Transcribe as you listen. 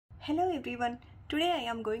Hello everyone. Today I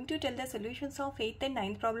am going to tell the solutions of 8th and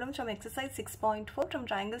 9th problems from exercise 6.4 from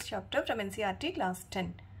triangles chapter from Ncert class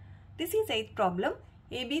 10. This is 8th problem.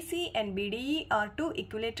 ABC and BDE are two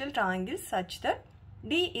equilateral triangles such that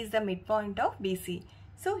D is the midpoint of BC.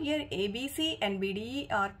 So here ABC and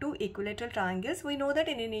BDE are two equilateral triangles. We know that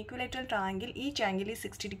in an equilateral triangle each angle is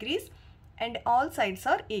 60 degrees and all sides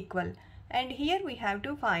are equal. And here we have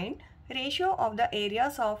to find ratio of the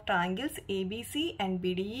areas of triangles ABC and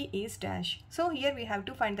BDE is dash. So here we have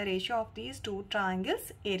to find the ratio of these two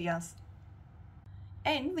triangles areas.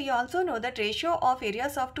 And we also know that ratio of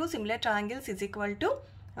areas of two similar triangles is equal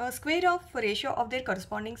to square of ratio of their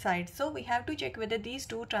corresponding sides. So we have to check whether these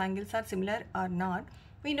two triangles are similar or not.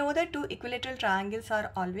 We know that two equilateral triangles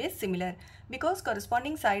are always similar because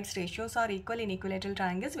corresponding sides ratios are equal in equilateral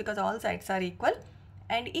triangles because all sides are equal.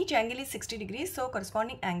 And each angle is 60 degrees, so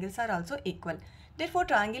corresponding angles are also equal. Therefore,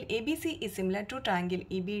 triangle ABC is similar to triangle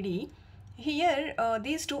EBD. Here,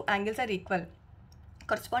 these two angles are equal.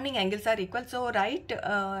 Corresponding angles are equal, so write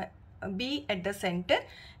B at the center.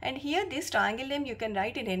 And here, this triangle name you can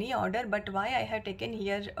write in any order, but why I have taken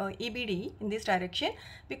here EBD in this direction?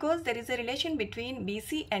 Because there is a relation between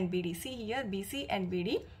BC and BD. See here, BC and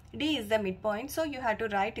BD. D is the midpoint, so you have to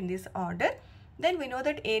write in this order. Then we know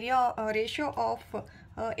that ratio of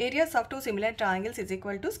areas of two similar triangles is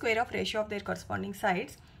equal to square of ratio of their corresponding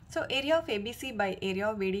sides. So area of ABC by area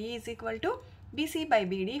of BDE is equal to BC by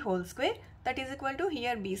BD whole square. That is equal to,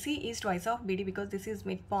 here BC is twice of BD because this is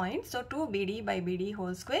midpoint. So 2 BD by BD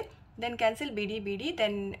whole square. Then cancel BD,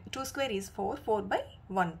 then 2 square is 4, 4 by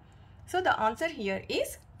 1. So the answer here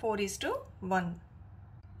is 4:1.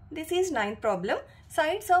 This is 9th problem.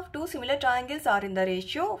 Sides of two similar triangles are in the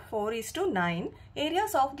ratio 4:9.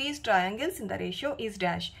 Areas of these triangles in the ratio is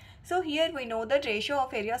dash. So here we know that ratio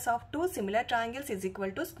of areas of two similar triangles is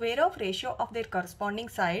equal to square of ratio of their corresponding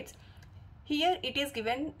sides. Here it is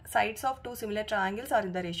given sides of two similar triangles are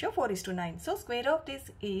in the ratio 4:9. So square of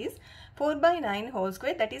this is 4 by 9 whole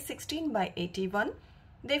square, that is 16 by 81.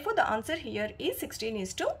 Therefore the answer here is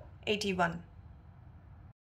 16:81.